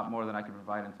there, a lot more than I can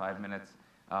provide in 5 minutes,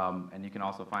 and you can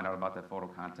also find out about that photo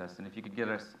contest. And if you could get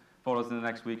us photos in the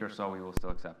next week or so, we will still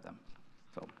accept them.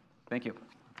 So thank you.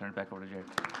 I'll turn it back over to Jerry.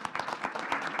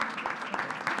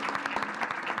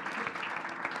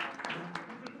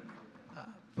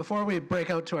 Before we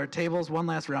break out to our tables, one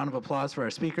last round of applause for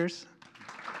our speakers.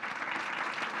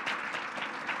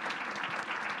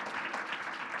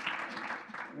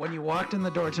 When you walked in the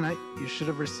door tonight, you should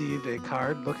have received a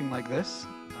card looking like this.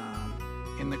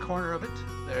 In the corner of it,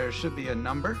 there should be a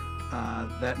number.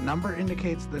 That number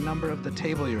indicates the number of the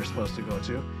table you're supposed to go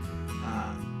to.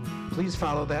 Please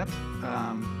follow that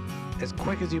as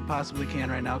quick as you possibly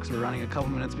can right now, because we're running a couple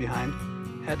minutes behind.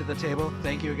 Head to the table.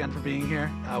 Thank you again for being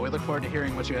here. We look forward to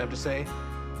hearing what you have to say.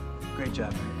 Great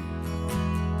job.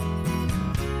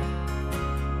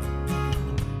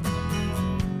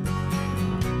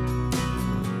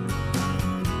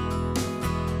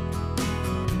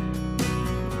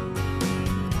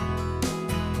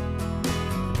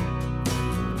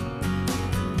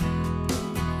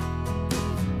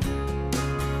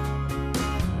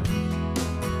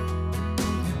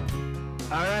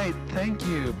 Thank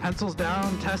you. Pencils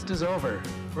down, test is over.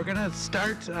 We're gonna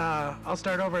start, I'll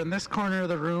start over in this corner of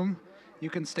the room. You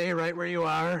can stay right where you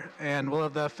are, and we'll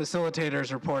have the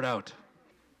facilitators report out.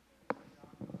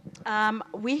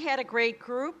 We had a great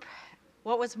group.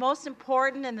 What was most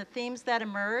important in the themes that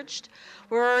emerged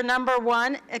were, number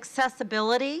one,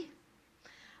 accessibility,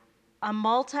 a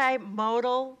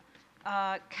multimodal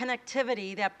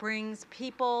connectivity that brings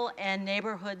people and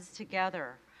neighborhoods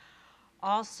together.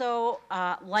 Also,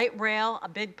 light rail, a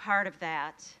big part of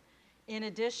that. In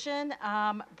addition,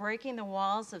 breaking the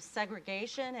walls of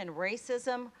segregation and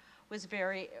racism was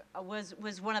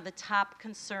was one of the top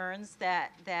concerns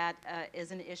that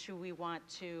is an issue we want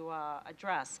to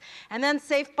address. And then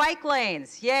safe bike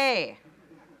lanes, yay!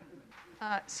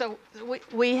 So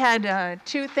we had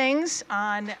two things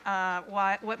on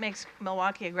what makes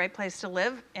Milwaukee a great place to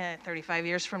live 35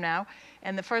 years from now.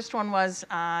 And the first one was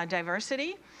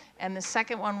diversity, and the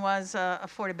second one was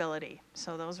affordability.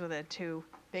 So those were the two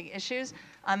big issues.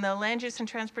 On the land use and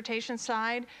transportation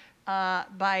side,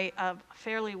 by a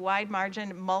fairly wide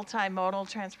margin, multimodal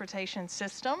transportation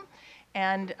system.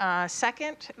 And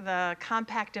second, the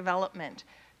compact development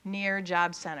near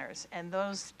job centers. And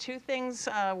those two things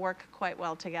work quite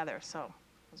well together. So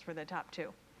those were the top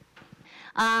two.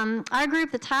 Our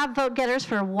group, the top vote getters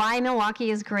for why Milwaukee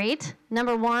is great.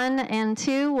 Number 1 and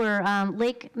 2 were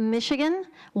Lake Michigan,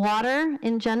 water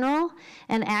in general,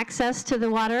 and access to the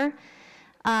water.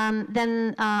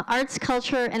 Then arts,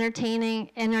 culture,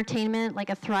 entertainment, like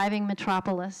a thriving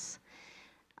metropolis.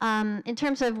 In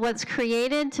terms of what's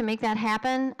created to make that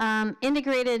happen,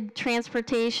 integrated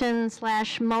transportation /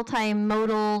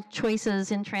 multimodal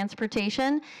choices in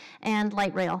transportation and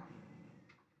light rail.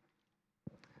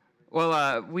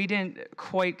 Well, we didn't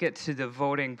quite get to the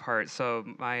voting part, so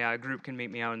my group can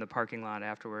meet me out in the parking lot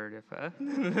afterward if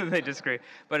they disagree.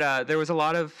 But there was a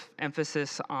lot of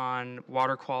emphasis on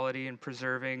water quality and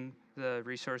preserving the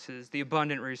resources, the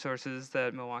abundant resources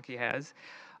that Milwaukee has.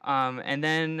 And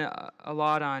then a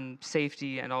lot on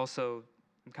safety and also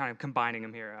kind of combining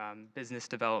them here, business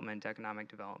development, economic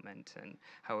development, and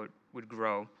how it would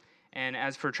grow. And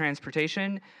as for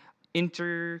transportation,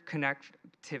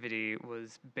 interconnectivity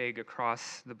was big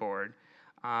across the board,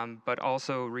 but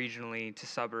also regionally to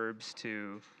suburbs,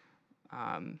 to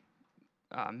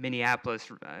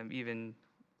Minneapolis, even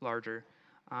larger.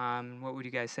 What would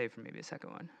you guys say for maybe a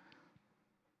second one?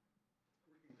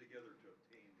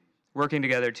 Working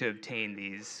together to obtain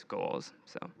these goals.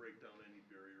 So. Break down any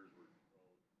barriers.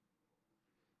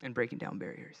 And breaking down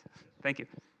barriers. Thank you.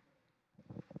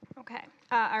 Okay,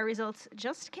 our results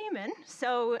just came in.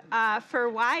 So for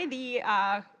why the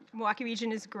Milwaukee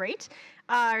region is great,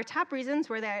 our top reasons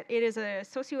were that it is a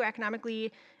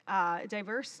socioeconomically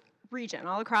diverse region,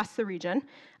 all across the region,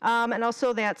 and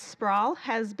also that sprawl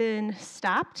has been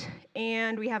stopped,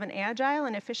 and we have an agile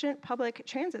and efficient public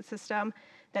transit system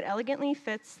that elegantly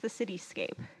fits the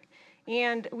cityscape.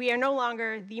 And we are no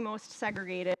longer the most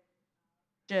segregated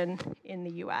region in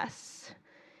the US.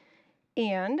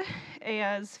 And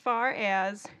as far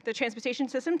as the transportation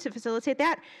system to facilitate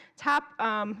that, top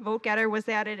vote getter was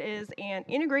that it is an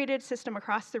integrated system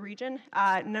across the region,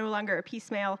 no longer a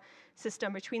piecemeal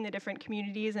system between the different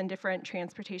communities and different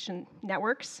transportation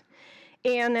networks.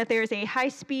 And that there's a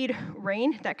high-speed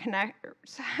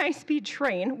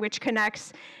train which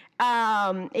connects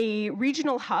a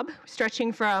regional hub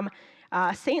stretching from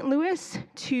St. Louis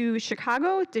to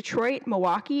Chicago, Detroit,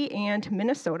 Milwaukee, and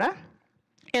Minnesota.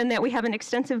 And that we have an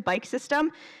extensive bike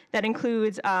system that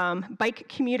includes bike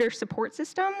commuter support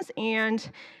systems and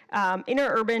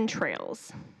interurban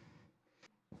trails.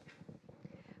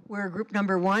 We're group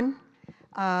number 1.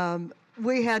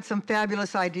 We had some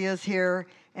fabulous ideas here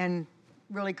and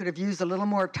really could have used a little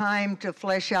more time to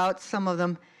flesh out some of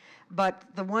them. But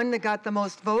the one that got the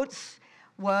most votes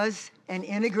was an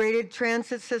integrated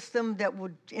transit system that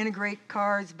would integrate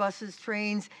cars, buses,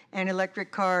 trains, and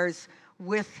electric cars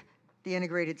with the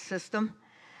integrated system.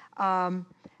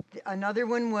 Another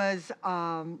one was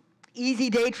easy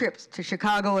day trips to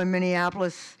Chicago and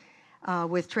Minneapolis,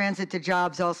 with transit to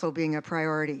jobs also being a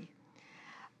priority.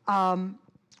 Under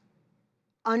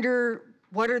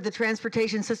what are the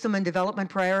transportation system and development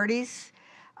priorities,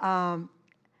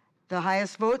 the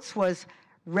highest votes was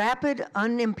rapid,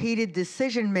 unimpeded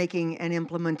decision-making and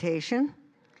implementation,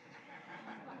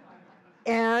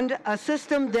 and a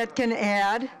system that can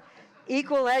add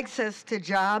equal access to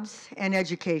jobs and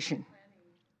education.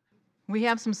 We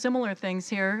have some similar things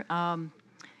here.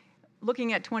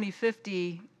 Looking at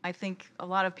 2050, I think a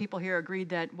lot of people here agreed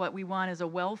that what we want is a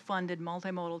well-funded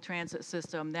multimodal transit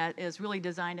system that is really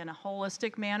designed in a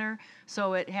holistic manner,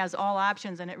 so it has all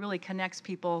options and it really connects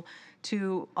people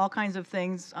to all kinds of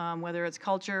things, whether it's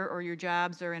culture or your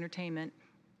jobs or entertainment.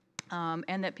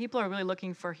 And that people are really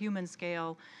looking for human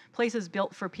scale, places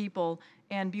built for people,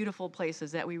 and beautiful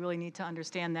places, that we really need to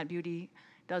understand that beauty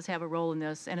does have a role in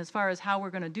this. And as far as how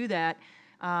we're going to do that,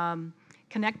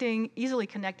 easily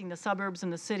connecting the suburbs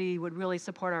and the city would really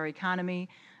support our economy.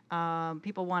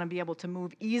 People want to be able to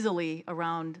move easily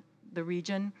around the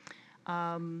region.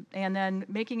 And then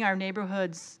making our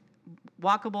neighborhoods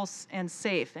walkable and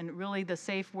safe. And really the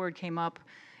safe word came up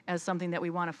as something that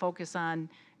we want to focus on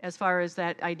as far as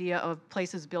that idea of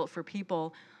places built for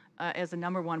people. as a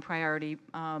 #1 priority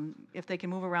if they can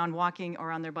move around walking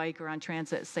or on their bike or on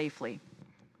transit safely.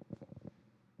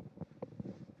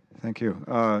 Thank you.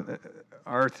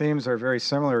 Our themes are very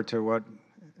similar to what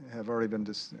have already been,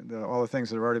 all the things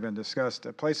that have already been discussed.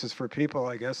 Places for people,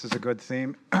 I guess, is a good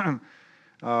theme.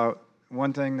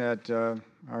 One thing that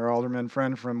our alderman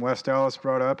friend from West Allis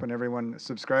brought up and everyone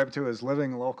subscribed to is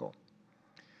living local.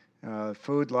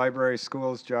 Food, library,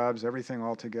 schools, jobs, everything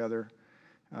all together.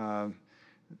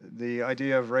 The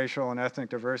idea of racial and ethnic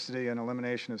diversity and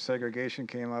elimination of segregation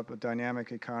came up, a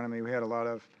dynamic economy. We had a lot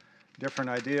of different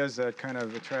ideas that kind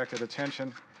of attracted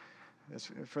attention.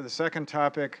 For the second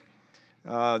topic,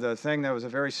 the thing that was a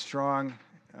very strong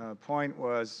point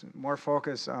was more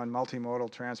focus on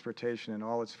multimodal transportation in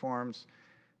all its forms.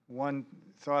 One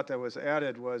thought that was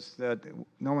added was that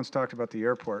no one's talked about the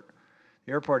airport.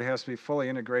 The airport has to be fully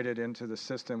integrated into the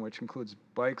system, which includes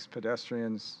bikes,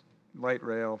 pedestrians, light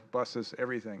rail, buses,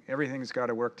 everything. Everything's got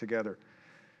to work together.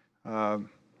 And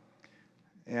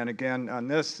again, on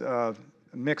this,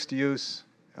 mixed use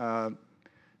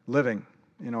living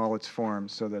in all its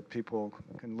forms so that people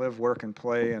can live, work, and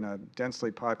play in a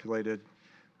densely populated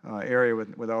area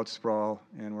without sprawl,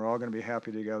 and we're all going to be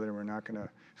happy together. We're not going to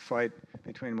fight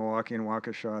between Milwaukee and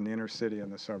Waukesha and the inner city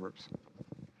and the suburbs.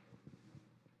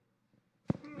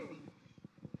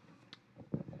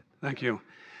 Thank you.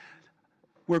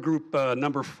 We're group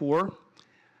number 4.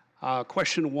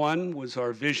 Question 1 was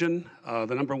our vision. The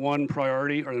 #1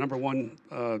 priority, or the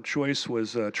 #1 choice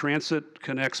was transit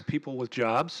connects people with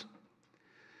jobs.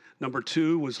 Number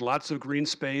 2 was lots of green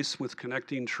space with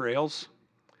connecting trails.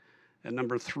 And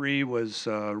number 3 was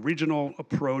regional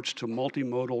approach to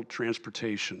multimodal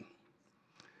transportation.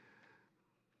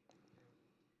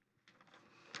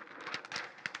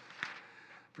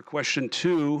 For question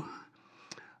 2,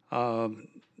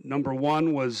 number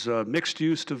 1 was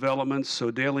mixed-use developments,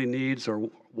 so daily needs are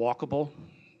walkable.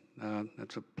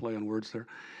 That's a play on words there.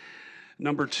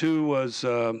 Number 2 was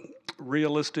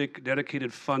realistic,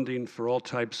 dedicated funding for all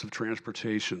types of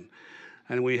transportation.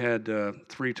 And we had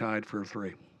 3 tied for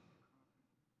 3.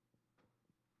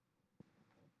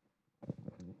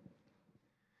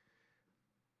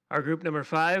 Our group number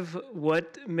 5,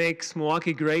 what makes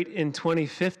Milwaukee great in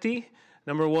 2050?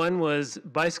 Number 1 was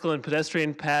bicycle and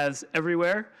pedestrian paths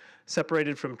everywhere,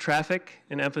 separated from traffic,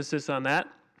 an emphasis on that.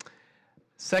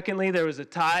 Secondly, there was a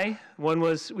tie. One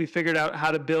was we figured out how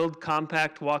to build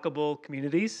compact, walkable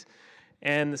communities.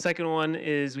 And the second one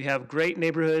is we have great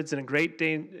neighborhoods and a great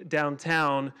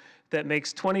downtown that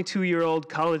makes 22-year-old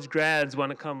college grads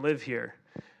want to come live here.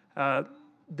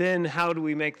 Then how do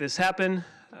we make this happen?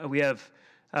 We have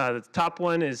the top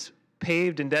one is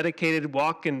paved and dedicated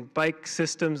walk and bike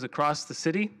systems across the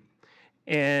city,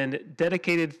 and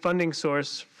dedicated funding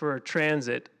source for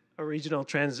transit, a regional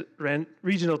transit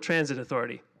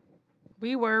authority.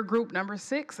 We were group number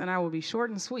 6, and I will be short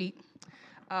and sweet.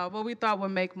 What we thought would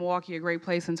make Milwaukee a great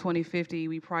place in 2050,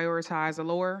 we prioritize a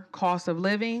lower cost of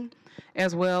living,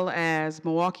 as well as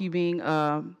Milwaukee being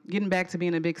getting back to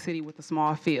being a big city with a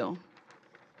small feel.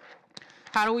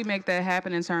 How do we make that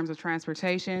happen in terms of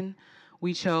transportation?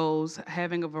 We chose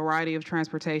having a variety of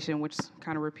transportation, which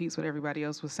kind of repeats what everybody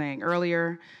else was saying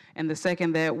earlier. And the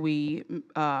second that we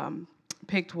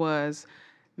picked was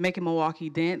making Milwaukee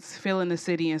dense, filling the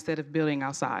city instead of building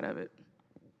outside of it.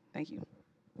 Thank you.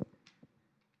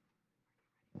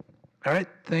 All right,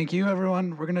 thank you,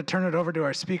 everyone. We're going to turn it over to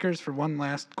our speakers for one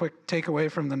last quick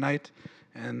takeaway from the night,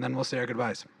 and then we'll say our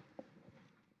goodbyes.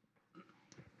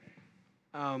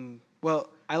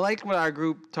 Well, I liked what our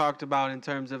group talked about in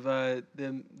terms of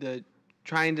the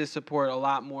trying to support a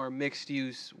lot more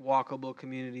mixed-use, walkable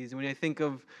communities. And when I think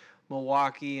of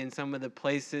Milwaukee and some of the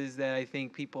places that I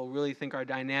think people really think are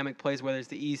dynamic places, whether it's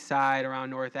the East Side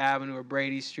around North Avenue or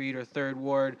Brady Street or 3rd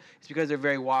Ward, it's because they're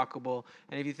very walkable.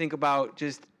 And if you think about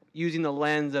just using the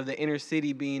lens of the inner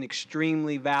city being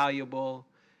extremely valuable,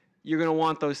 you're going to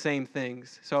want those same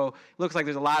things. So it looks like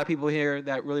there's a lot of people here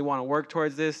that really want to work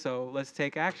towards this, so let's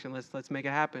take action. Let's make it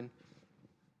happen.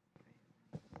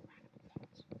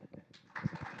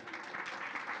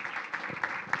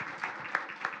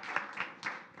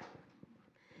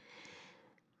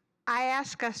 I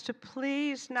ask us to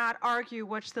please not argue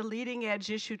what's the leading edge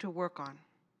issue to work on.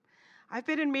 I've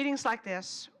been in meetings like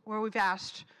this where we've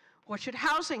asked, what should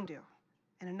housing do?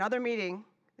 And another meeting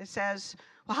that says,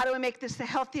 well, how do we make this the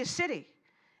healthiest city?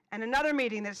 And another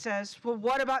meeting that says, well,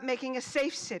 what about making a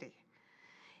safe city?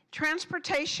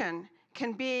 Transportation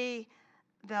can be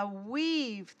the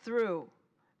weave through,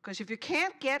 because if you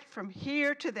can't get from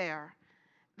here to there,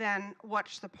 then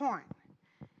what's the point?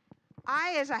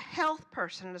 I, as a health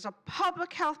person, as a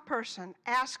public health person,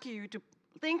 ask you to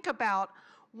think about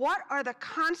what are the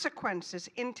consequences,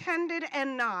 intended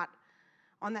and not,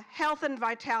 on the health and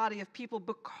vitality of people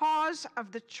because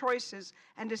of the choices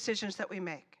and decisions that we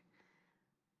make.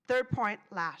 Third point,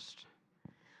 last.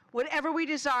 Whatever we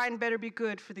design better be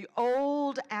good for the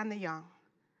old and the young,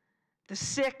 the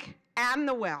sick and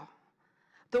the well,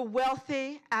 the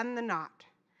wealthy and the not.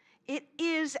 It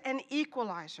is an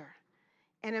equalizer.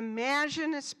 And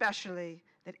imagine especially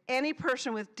that any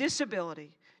person with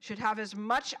disability should have as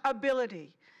much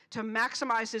ability to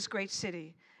maximize this great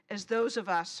city as those of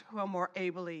us who are more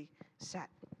ably set.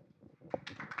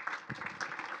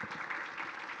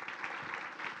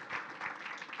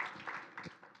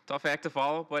 Tough act to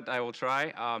follow, but I will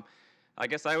try. I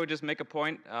guess I would just make a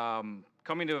point.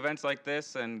 Coming to events like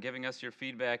this and giving us your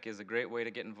feedback is a great way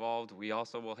to get involved. We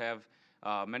also will have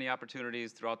many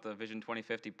opportunities throughout the Vision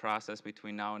 2050 process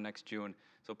between now and next June.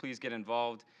 So please get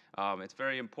involved. It's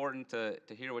very important to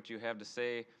hear what you have to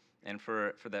say, and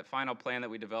for that final plan that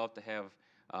we developed to have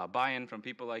buy-in from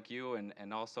people like you,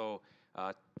 and also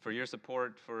for your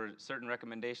support for certain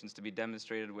recommendations to be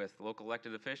demonstrated with local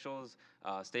elected officials,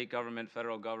 state government,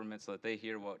 federal government, so that they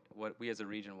hear what we as a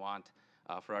region want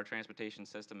for our transportation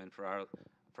system and for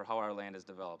how our land is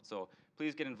developed. So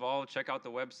please get involved, check out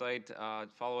the website,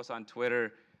 follow us on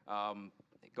Twitter,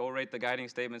 go rate the guiding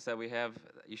statements that we have.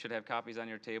 You should have copies on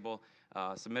your table.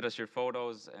 Submit us your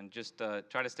photos, and just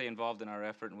try to stay involved in our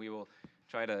effort, and we will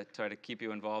try to keep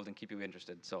you involved and keep you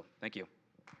interested. So thank you.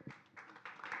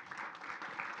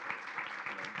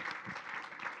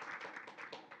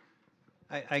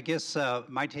 I guess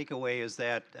my takeaway is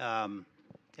that, and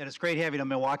it's great having a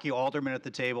Milwaukee alderman at the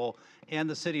table and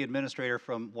the city administrator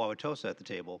from Wauwatosa at the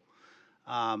table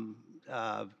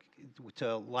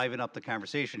to liven up the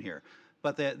conversation here.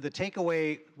 But the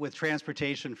takeaway with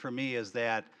transportation for me is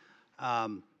that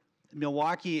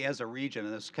Milwaukee as a region,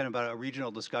 and this is kind of a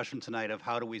regional discussion tonight of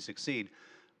how do we succeed,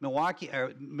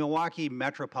 Milwaukee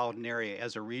metropolitan area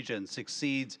as a region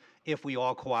succeeds if we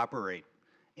all cooperate.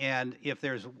 And if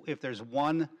there's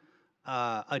one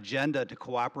agenda to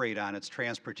cooperate on, it's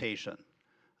transportation.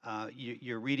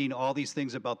 You're reading all these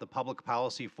things about the public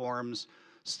policy forums,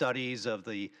 studies of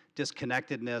the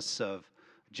disconnectedness of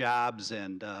jobs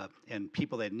and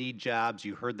people that need jobs.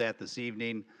 You heard that this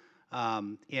evening.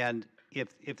 And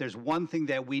if there's one thing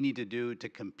that we need to do to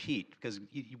compete, because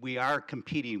we are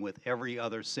competing with every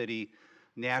other city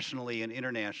nationally and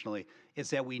internationally, it's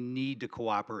that we need to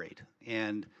cooperate.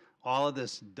 And all of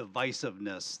this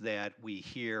divisiveness that we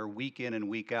hear week in and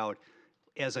week out,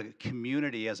 as a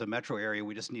community, as a metro area,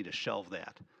 we just need to shelve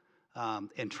that.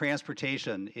 And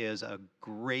transportation is a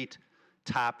great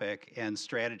topic and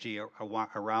strategy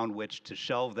around which to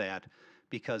shelve that,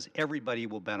 because everybody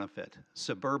will benefit.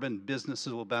 Suburban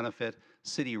businesses will benefit,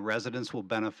 city residents will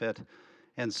benefit.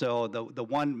 And so the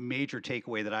one major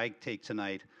takeaway that I take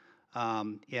tonight,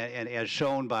 and as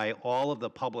shown by all of the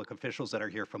public officials that are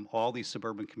here from all these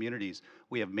suburban communities,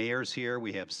 we have mayors here,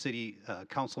 we have city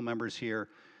council members here,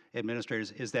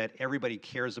 administrators, is that everybody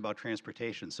cares about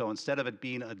transportation. So instead of it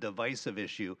being a divisive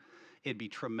issue, it'd be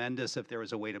tremendous if there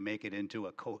was a way to make it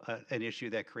into an issue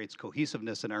that creates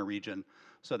cohesiveness in our region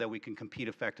so that we can compete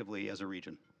effectively as a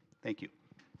region. Thank you.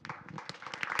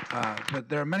 But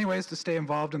there are many ways to stay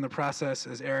involved in the process,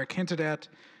 as Eric hinted at.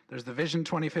 There's the Vision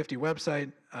 2050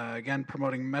 website, again,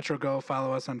 promoting MetroGo.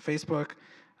 Follow us on Facebook.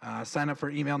 Sign up for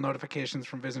email notifications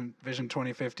from Vision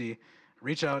 2050.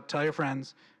 Reach out, tell your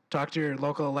friends, talk to your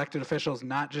local elected officials,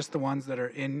 not just the ones that are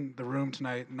in the room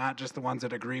tonight, not just the ones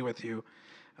that agree with you.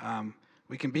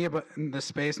 We can be in this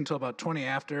space until about 20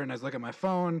 after, and as I look at my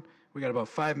phone, we got about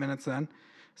 5 minutes then.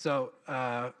 So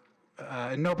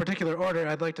in no particular order,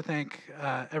 I'd like to thank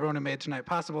everyone who made tonight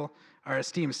possible, our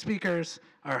esteemed speakers,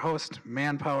 our host,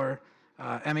 Manpower,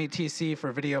 MATC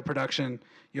for video production.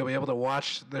 You'll be able to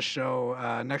watch the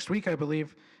show next week, I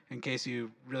believe, in case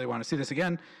you really want to see this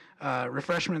again.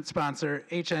 Refreshment sponsor,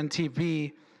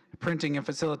 HNTB, printing and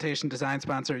facilitation design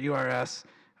sponsor, URS,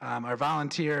 our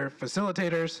volunteer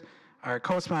facilitators, our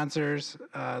co-sponsors,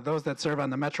 those that serve on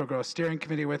the Metro Growth Steering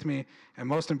Committee with me, and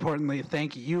most importantly,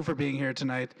 thank you for being here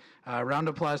tonight. Round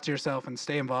of applause to yourself, and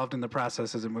stay involved in the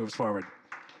process as it moves forward.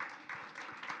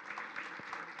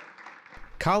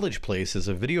 College Place is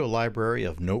a video library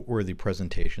of noteworthy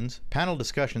presentations, panel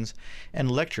discussions, and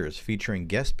lectures featuring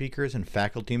guest speakers and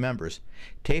faculty members,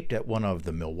 taped at one of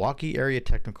the Milwaukee Area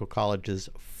Technical College's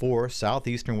 4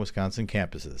 southeastern Wisconsin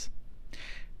campuses.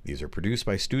 These are produced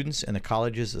by students in the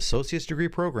college's Associate's Degree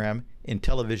Program in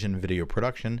Television Video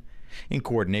Production in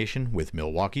coordination with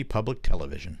Milwaukee Public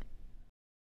Television.